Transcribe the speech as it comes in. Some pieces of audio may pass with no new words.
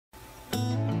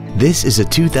This is a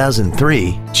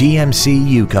 2003 GMC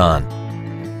Yukon.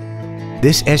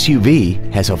 This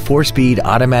SUV has a 4-speed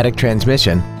automatic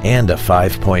transmission and a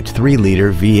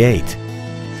 5.3-liter V8.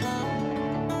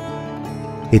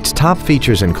 Its top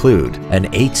features include an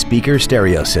 8-speaker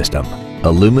stereo system,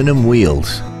 aluminum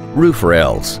wheels, roof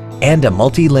rails, and a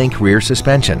multi-link rear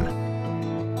suspension.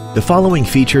 The following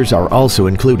features are also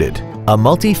included: a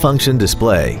multi-function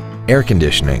display, air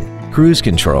conditioning, cruise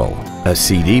control, a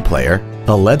CD player,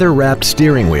 a leather-wrapped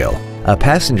steering wheel, a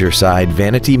passenger side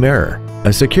vanity mirror,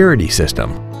 a security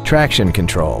system, traction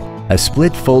control, a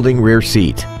split folding rear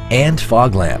seat, and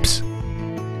fog lamps.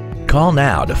 Call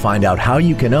now to find out how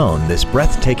you can own this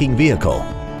breathtaking vehicle.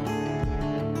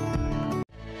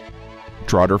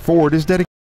 Trotter Ford is dedicated